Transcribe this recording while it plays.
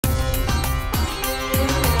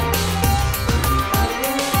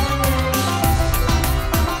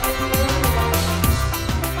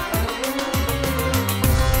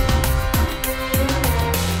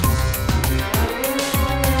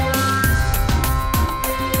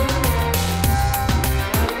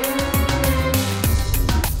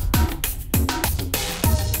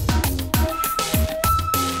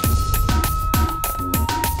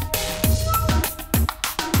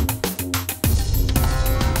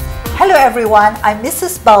everyone, I'm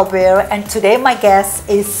Mrs Balbir and today my guest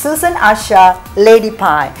is Susan Usher, Lady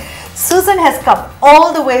Pie. Susan has come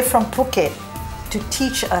all the way from Phuket to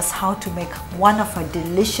teach us how to make one of her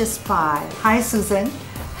delicious pie. Hi Susan.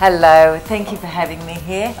 Hello, thank you for having me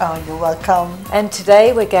here. Oh, you're welcome. And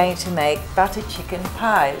today we're going to make butter chicken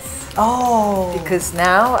pies. Oh. Because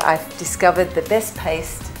now I've discovered the best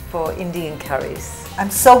paste for Indian curries.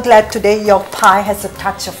 I'm so glad today your pie has a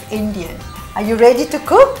touch of Indian. Are you ready to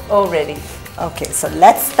cook? All ready. Okay, so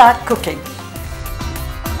let's start cooking.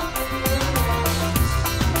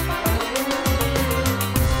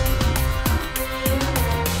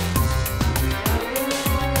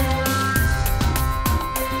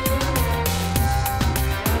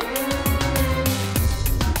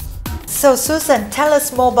 So Susan, tell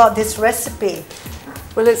us more about this recipe.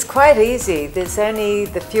 Well, it's quite easy. There's only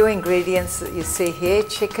the few ingredients that you see here: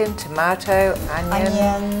 chicken, tomato,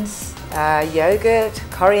 onions, yogurt,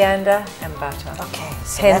 coriander and butter. Okay,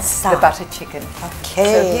 so hence let's start. the butter chicken.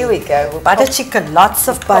 Okay. So here we go. We'll butter chicken, lots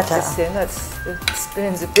of butter. This in. The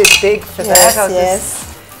spoon's a bit big for that. I'll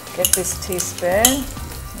just get this teaspoon.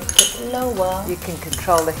 Make it lower. You can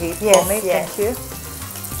control the heat for me, thank you.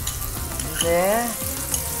 And there.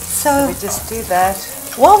 So we just do that.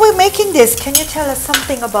 While we're making this, can you tell us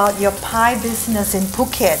something about your pie business in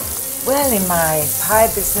Phuket? Well, in my pie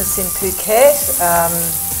business in Phuket,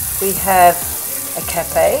 we have a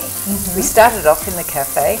cafe. We started off in the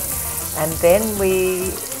cafe and then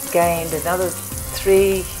we gained another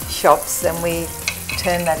 3 shops and we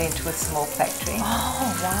turned that into a small factory.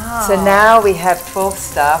 Oh, wow. So now we have 12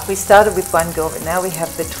 staff. We started with 1 girl, but now we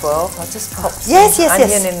have the 12. I'll just pop some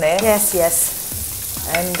onion in there. Yes, yes.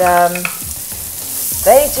 And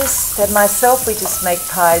they just, and myself, we just make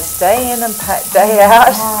pies day in and day out.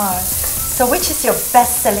 God. So which is your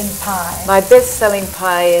best-selling pie? My best-selling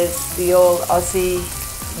pie is the all Aussie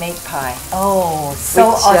meat pie. Oh,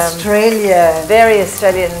 so Australian. Very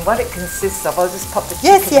Australian. What it consists of, I'll just pop the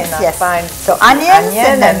chicken in. I find so onions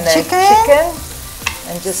and then chicken.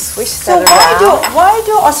 And just swish that around. So why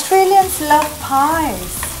do Australians love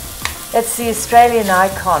pies? That's the Australian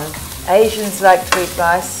icon. Asians like to eat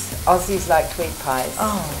rice. Aussies like to eat pies.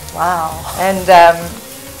 Oh, wow. And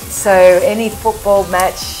so any football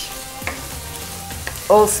match,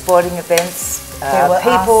 all sporting events,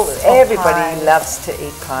 people, everybody loves to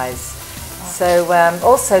eat pies. Okay. So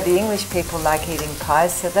also the English people like eating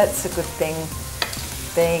pies, so that's a good thing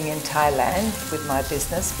being in Thailand with my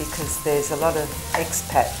business because there's a lot of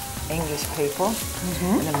expat English people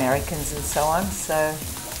and Americans and so on. So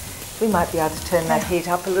we might be able to turn that heat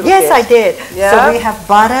up a little bit. Yes, I did. Yeah. So we have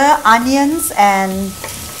butter, onions, and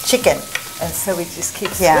chicken. And so we just keep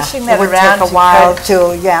swishing that around. It will take a while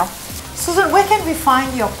to, Susan, where can we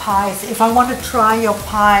find your pies? If I want to try your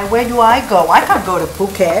pie, where do I go? I can't go to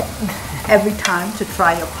Phuket every time to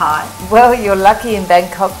try your pie. Well, you're lucky in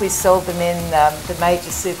Bangkok. We sold them in the major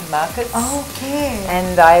supermarkets. Okay.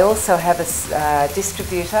 And I also have a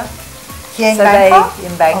distributor. Here in Bangkok?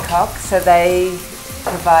 In Bangkok. Okay. So they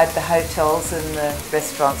provide the hotels and the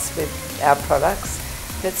restaurants with our products.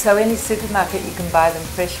 But so any supermarket you can buy them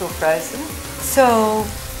fresh or frozen. So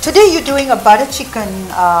today you're doing a butter chicken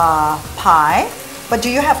pie, but do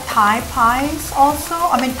you have Thai pies also?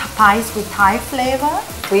 I mean pies with Thai flavor?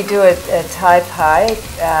 We do a Thai pie,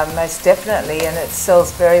 most definitely, and it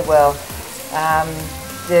sells very well.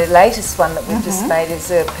 The latest one that we've just made is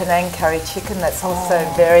a Penang curry chicken that's also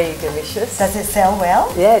very delicious. Does it sell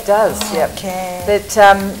well? Yeah, it does. Okay. But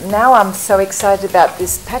now I'm so excited about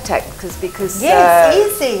this Patak because it's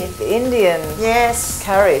easy. The Indian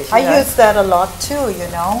curry. I use that a lot too. You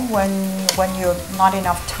know, when you're not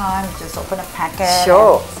enough time, just open a packet.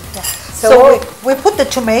 Sure. So we put the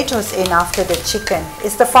tomatoes in after the chicken.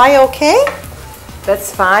 Is the fire okay?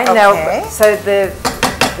 That's fine. Okay. Now, so the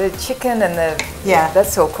chicken and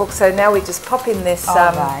that's all cooked. So now we just pop in this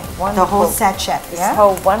wonderful, the whole sachet, this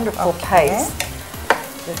whole wonderful paste.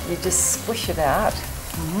 That you just squish it out.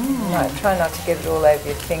 No, try not to get it all over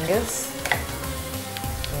your fingers.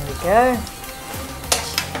 There we go.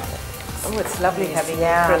 Oh, it's lovely having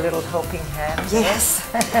you for a little helping hand. Yes.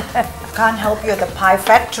 I can't help you at the pie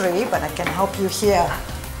factory, but I can help you here.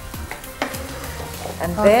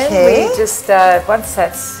 And then we just, once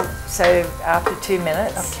that's, so after 2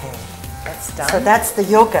 minutes, that's done. So that's the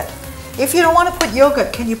yogurt. If you don't want to put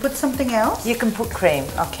yogurt, can you put something else? You can put cream.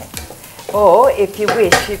 Okay. Or if you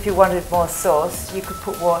wish, if you wanted more sauce, you could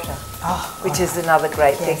put water, which is another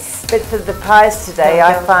great thing. But for the pies today,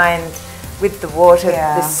 I find with the water,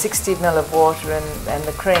 the 60 ml of water and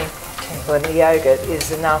the cream or the yogurt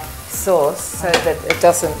is enough sauce so that it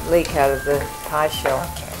doesn't leak out of the pie shell.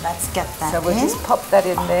 Okay, let's get that So we'll just pop that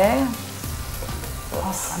in there.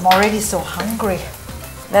 Oh, I'm already so hungry.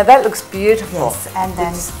 Now that looks beautiful. Yes, and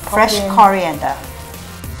then fresh coriander.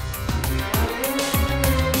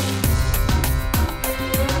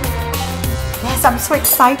 Yes, I'm so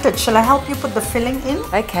excited. Shall I help you put the filling in?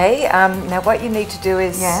 Okay, now what you need to do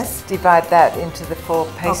is divide that into the 4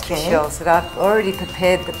 pastry shells that I've already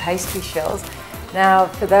prepared the pastry shells. Now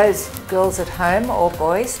for those girls at home or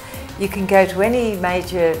boys, you can go to any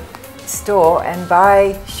major store and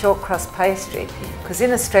buy short-crust pastry, because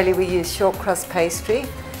in Australia we use short-crust pastry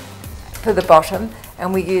for the bottom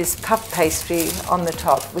and we use puff pastry on the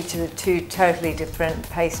top, which are 2 totally different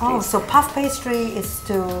pastries. Oh, so puff pastry is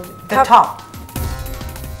to the top.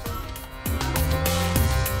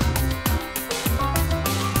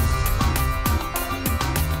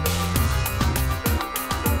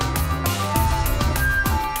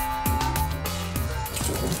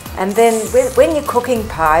 And then when you're cooking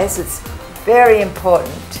pies, it's very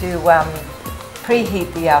important to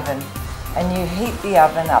preheat the oven. And you heat the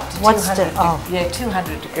oven up to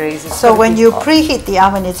 200 degrees. So when you preheat the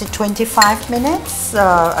oven, is it 25 minutes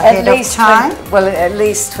ahead of time? Well, at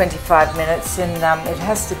least 25 minutes, and it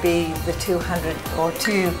has to be the 200 or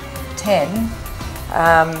 210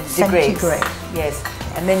 degrees. Centigrade. Yes,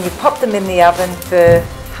 and then you pop them in the oven for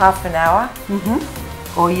half an hour.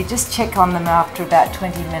 Or you just check on them after about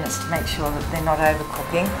 20 minutes to make sure that they're not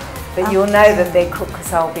overcooking. But you'll know that they're cooked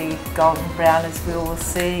because they'll be golden brown, as we will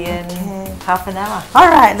see in half an hour. All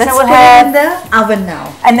right, let's put it in the oven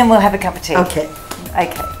now. And then we'll have a cup of tea. Okay.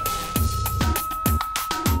 Okay.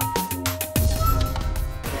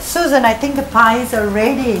 Susan, I think the pies are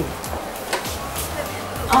ready.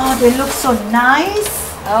 Oh, they look so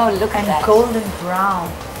nice. Oh, look at that. And golden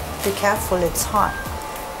brown. Be careful, it's hot.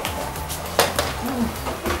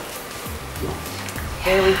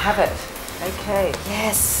 There we have it. Okay.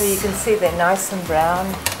 Yes. So you can see they're nice and brown.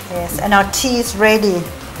 Yes, and our tea is ready.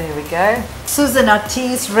 There we go. Susan, our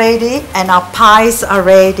tea is ready and our pies are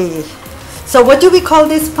ready. So what do we call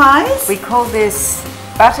these pies? We call this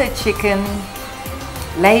butter chicken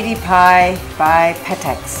lady pie by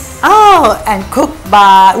Pataks. Oh, and cooked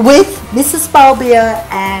with Mrs Balbir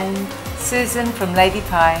and Susan from Lady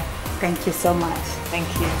Pie. Thank you so much. Thank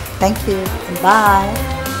you. Thank you.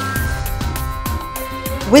 Bye.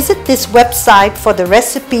 Visit this website for the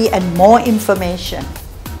recipe and more information.